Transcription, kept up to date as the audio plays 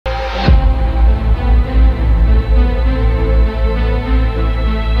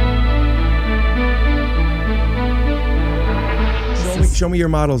show me your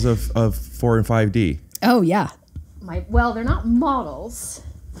models of 4 and 5D. Oh, yeah. Well, they're not models,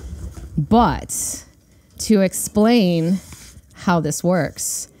 but to explain how this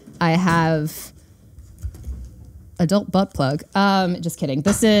works, I have adult butt plug. Just kidding.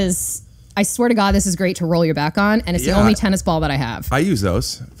 This is, I swear to God, this is great to roll your back on, and it's the only tennis ball that I have. I use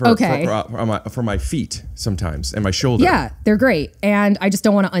those for my feet sometimes and my shoulder. Yeah, they're great, and I just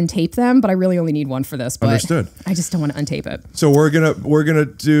don't want to untape them, but I really only need one for this. But Understood. I just don't want to untape it. So we're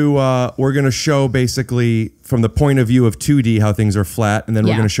gonna show basically from the point of view of 2D how things are flat, and then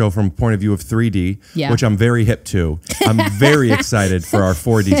we're gonna show from point of view of 3D, which I'm very hip to. I'm very excited for our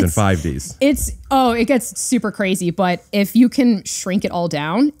 4Ds and 5Ds. It gets super crazy, but if you can shrink it all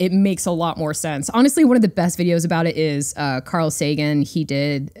down, it makes a lot more sense. Honestly, one of the best videos about it is Carl Sagan. He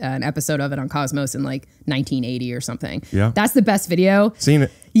did an episode of it on Cosmos in like 1980 or something. Yeah, that's the best video. Seen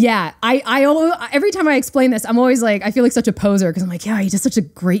it. Yeah, I every time I explain this, I'm always like, I feel like such a poser because I'm like, yeah, he does such a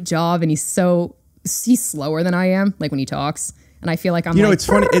great job, and he's slower than I am, like when he talks, and I feel like I'm. It's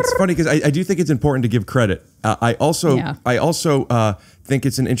funny. It's funny because I do think it's important to give credit. I also think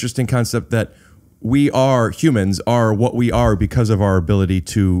it's an interesting concept that humans are what we are because of our ability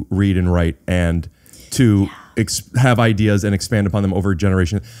to read and write and to have ideas and expand upon them over a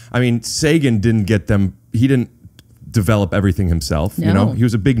generation. I mean, Sagan didn't get them. He didn't develop everything himself. No. You know, he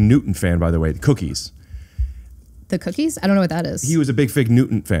was a big Newton fan, by the way. The cookies. The cookies? I don't know what that is. He was a big Fig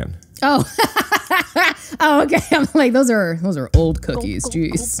Newton fan. Oh. Oh, okay. I'm like, those are old cookies.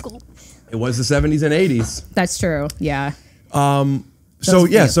 Jeez. It was the 70s and 80s. That's true. Yeah. So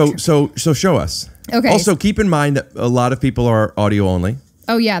show us. Okay. Also, keep in mind that a lot of people are audio only.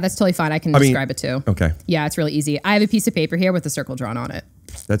 Oh yeah, that's totally fine. I can describe it too. Okay. Yeah, it's really easy. I have a piece of paper here with a circle drawn on it.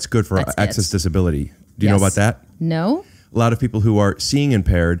 That's good for access disability. Do you know about that? No. A lot of people who are seeing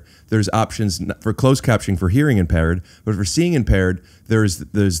impaired, there's options for closed captioning for hearing impaired, but for seeing impaired, there's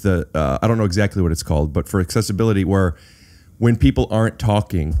the I don't know exactly what it's called, but for accessibility, where when people aren't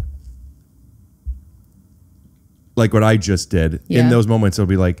talking, like what I just did, in those moments it'll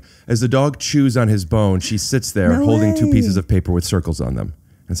be like, as the dog chews on his bone, she sits there holding 2 pieces of paper with circles on them.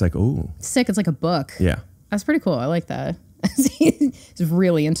 And it's like, oh, sick. It's like a book. Yeah, that's pretty cool. I like that. He's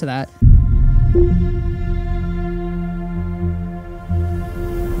really into that.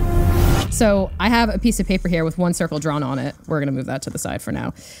 So I have a piece of paper here with one circle drawn on it. We're going to move that to the side for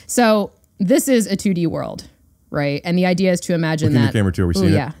now. So this is a 2D world, right? And the idea is to imagine that... the camera too, are we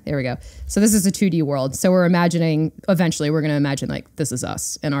seeing it? Yeah, there we go. So this is a 2D world. So we're imagining, eventually we're going to imagine like this is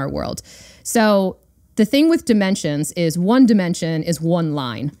us in our world. So the thing with dimensions is one dimension is one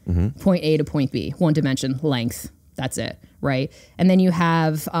line, point A to point B, one dimension, length. That's it, right? And then you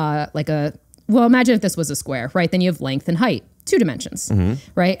have well, imagine if this was a square, right? Then you have length and height, 2 dimensions,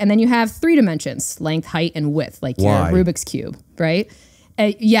 right? And then you have 3 dimensions, length, height, and width, like your Rubik's Cube, right?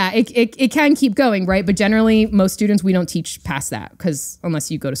 It can keep going, right? But generally, most students, we don't teach past that because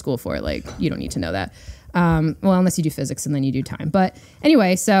unless you go to school for it, like you don't need to know that. Well, unless you do physics and then you do time. But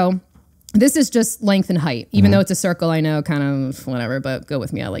anyway, so this is just length and height, even though it's a circle, I know, kind of whatever, but go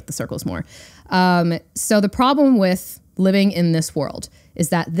with me. I like the circles more. So the problem with living in this world is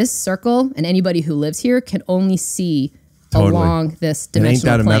that this circle and anybody who lives here can only see along this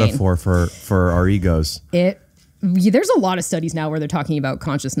dimensional plane. Ain't that a metaphor for our egos? There's a lot of studies now where they're talking about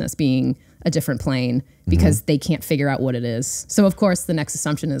consciousness being a different plane because they can't figure out what it is. So of course the next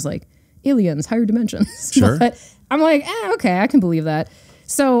assumption is like aliens, higher dimensions. Sure. But I'm like, okay, I can believe that.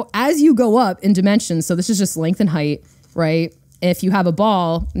 So as you go up in dimensions, so this is just length and height, right? If you have a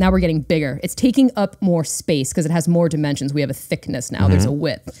ball, now we're getting bigger. It's taking up more space because it has more dimensions. We have a thickness now. There's a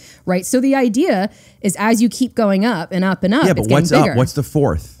width, right? So the idea is as you keep going up and up and up, but what's up? What's the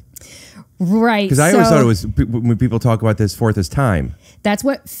fourth? Right. Because I always thought it was, when people talk about this, fourth is time. That's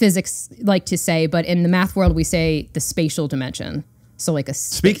what physics like to say, but in the math world, we say the spatial dimension. So like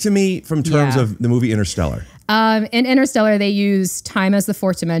Speak to me from terms of the movie Interstellar. In Interstellar, they use time as the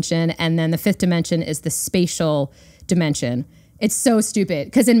 4th dimension, and then the 5th dimension is the spatial dimension. It's so stupid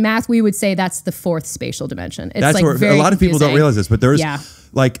because in math we would say that's the 4th spatial dimension. It's that's like where very a lot of people confusing. don't realize this, but there's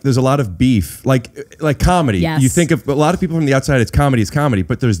there's a lot of beef, like comedy. Yes. You think of a lot of people from the outside, it's comedy,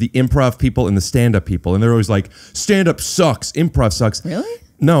 but there's the improv people and the stand-up people, and they're always like, stand-up sucks, improv sucks. Really?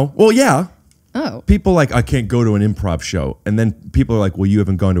 No. Well, yeah. Oh. People like, I can't go to an improv show, and then people are like, well, you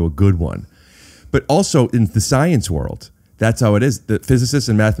haven't gone to a good one. But also in the science world, that's how it is. The physicists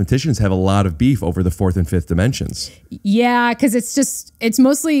and mathematicians have a lot of beef over the 4th and 5th dimensions. Yeah, because it's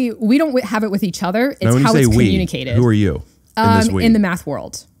mostly, we don't have it with each other. It's how it's communicated. Who are you in the math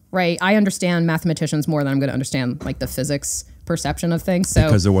world, right? I understand mathematicians more than I'm going to understand like the physics perception of things. So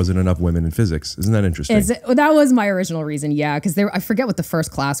because there wasn't enough women in physics. Isn't that interesting? That was my original reason. Yeah. Because I forget what the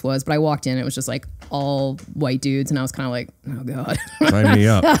first class was, but I walked in, it was just like all white dudes. And I was kind of like, oh God. Sign me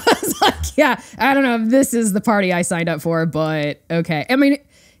up. I was like, yeah, I don't know if this is the party I signed up for, but okay. I mean,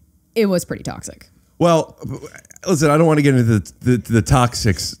 it was pretty toxic. Well, listen, I don't want to get into the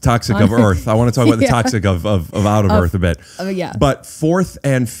toxic of Earth. I want to talk about the toxic of out of Earth a bit. Yeah. But fourth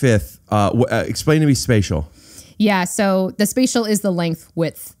and fifth, explain to me spatial. Yeah, so the spatial is the length,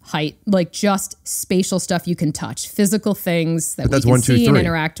 width, height, like just spatial stuff you can touch, physical things that we can see and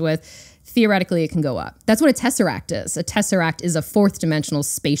interact with. Theoretically, it can go up. That's what a tesseract is. A tesseract is a fourth dimensional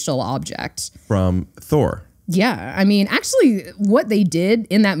spatial object. From Thor. Yeah, I mean, actually, what they did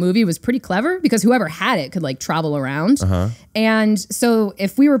in that movie was pretty clever because whoever had it could like travel around. And so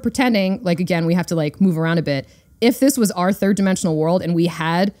if we were pretending, like again, we have to like move around a bit. If this was our third dimensional world and we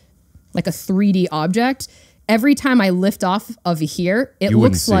had like a 3D object, every time I lift off of here, it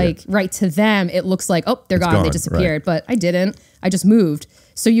looks like, right to them, it looks like, oh, they're gone, they disappeared. Right. But I didn't. I just moved.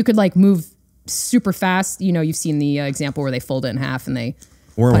 So you could like move super fast. You know, you've seen the example where they fold it in half and they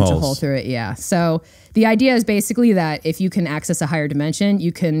punch a hole through it. Yeah. So the idea is basically that if you can access a higher dimension,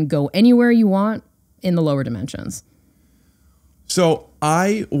 you can go anywhere you want in the lower dimensions. So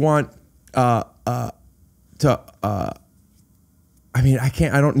I want I mean,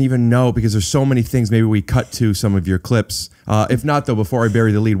 I don't even know because there's so many things. Maybe we cut to some of your clips. If not, though, before I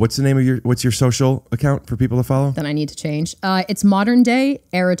bury the lead, what's the name of what's your social account for people to follow? Then I need to change. It's modern day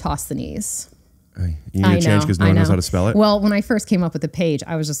Eratosthenes. You need to change because no one knows how to spell it? Well, when I first came up with the page,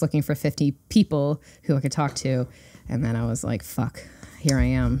 I was just looking for 50 people who I could talk to. And then I was like, fuck, here I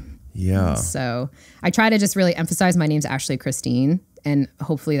am. Yeah. So I try to just really emphasize my name's Ashley Christine. And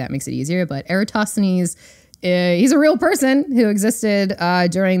hopefully that makes it easier. But Eratosthenes, he's a real person who existed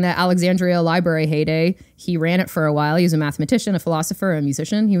during the Alexandria Library heyday. He ran it for a while. He was a mathematician, a philosopher, a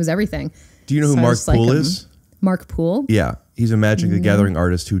musician. He was everything. Do you know who Mark Poole is? Mark Poole? Yeah. He's a Magic the Gathering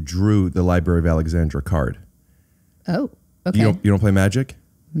artist who drew the Library of Alexandria card. Oh, okay. You don't play Magic?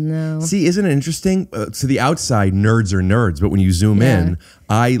 No. See, isn't it interesting? To the outside, nerds are nerds, but when you zoom in,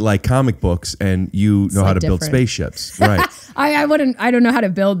 I like comic books, and you know how to build spaceships, right? I don't know how to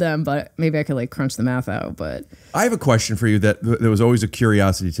build them, but maybe I could like crunch the math out. But I have a question for you that there was always a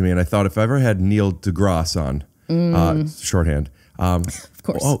curiosity to me, and I thought if I ever had Neil deGrasse on, shorthand, of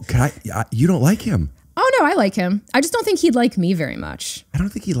course. Oh, you don't like him? Oh no, I like him. I just don't think he'd like me very much. I don't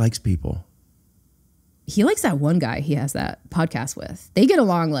think he likes people. He likes that one guy he has that podcast with. They get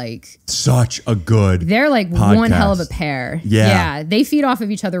along like such a good. They're like podcast. One hell of a pair. Yeah, they feed off of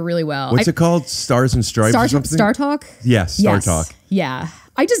each other really well. What's it called? Stars and Stripes or something? Star Talk? Yes, Star Talk. Yeah.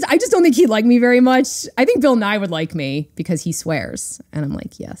 I just don't think he'd like me very much. I think Bill Nye would like me because he swears. And I'm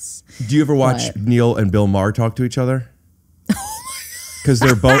like, yes. Do you ever watch Neil and Bill Maher talk to each other? Because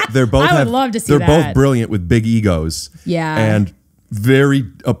they're both I would love to see that. They're both brilliant with big egos. Yeah. And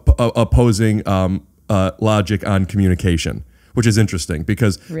very opposing logic on communication, which is interesting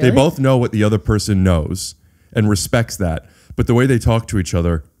because they both know what the other person knows and respects that. But the way they talk to each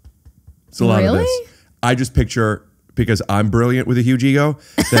other, it's a lot of this. I just picture, because I'm brilliant with a huge ego,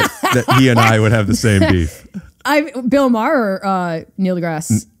 that he and I would have the same beef. Bill Maher or Neil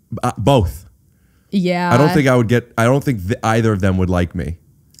deGrasse? Both. Yeah. I don't think either of them would like me.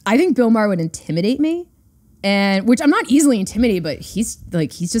 I think Bill Maher would intimidate me. And which I'm not easily intimidated, but he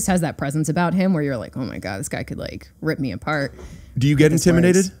just has that presence about him where you're like, oh my God, this guy could like rip me apart. Do you get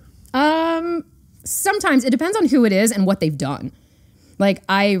intimidated? Sometimes. It depends on who it is and what they've done. Like,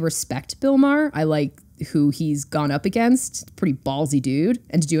 I respect Bill Maher. I like who he's gone up against. Pretty ballsy dude.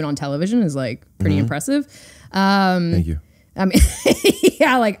 And to do it on television is like pretty impressive. Thank you. I mean,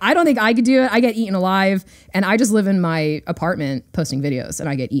 yeah, like I don't think I could do it. I get eaten alive, and I just live in my apartment posting videos, and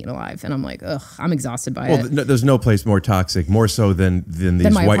I get eaten alive, and I'm like, ugh, I'm exhausted by it. Well, there's no place more toxic, more so than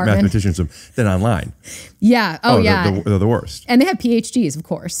these white mathematicians than online. Yeah. Oh, yeah. They're the worst. And they have PhDs, of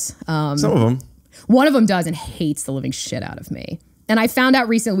course. Some of them. One of them does and hates the living shit out of me. And I found out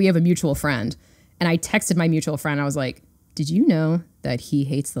recently we have a mutual friend, and I texted my mutual friend. I was like, did you know that he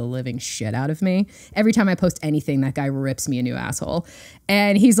hates the living shit out of me? Every time I post anything, that guy rips me a new asshole.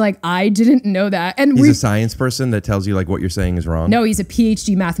 And he's like, I didn't know that. And he's a science person that tells you like what you're saying is wrong? No, he's a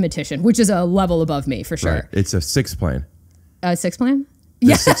PhD mathematician, which is a level above me for sure. Right. It's a sixth plane. Sixth plane?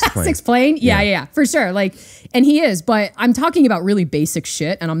 Yeah, sixth plane. Yeah, for sure. Like, and he is, but I'm talking about really basic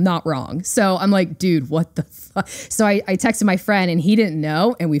shit and I'm not wrong. So I'm like, dude, what the fuck? So I texted my friend and he didn't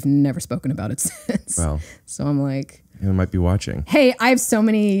know, and we've never spoken about it since. Wow. So I'm like, he might be watching. Hey, I have so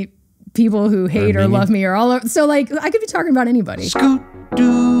many people who hate or love me or all over. So like, I could be talking about anybody. Scoot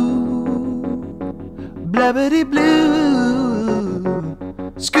doo, blabbity blue.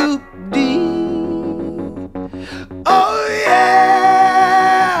 Scoop D. Oh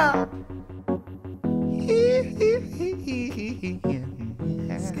yeah.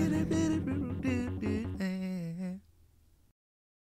 Skitty bitty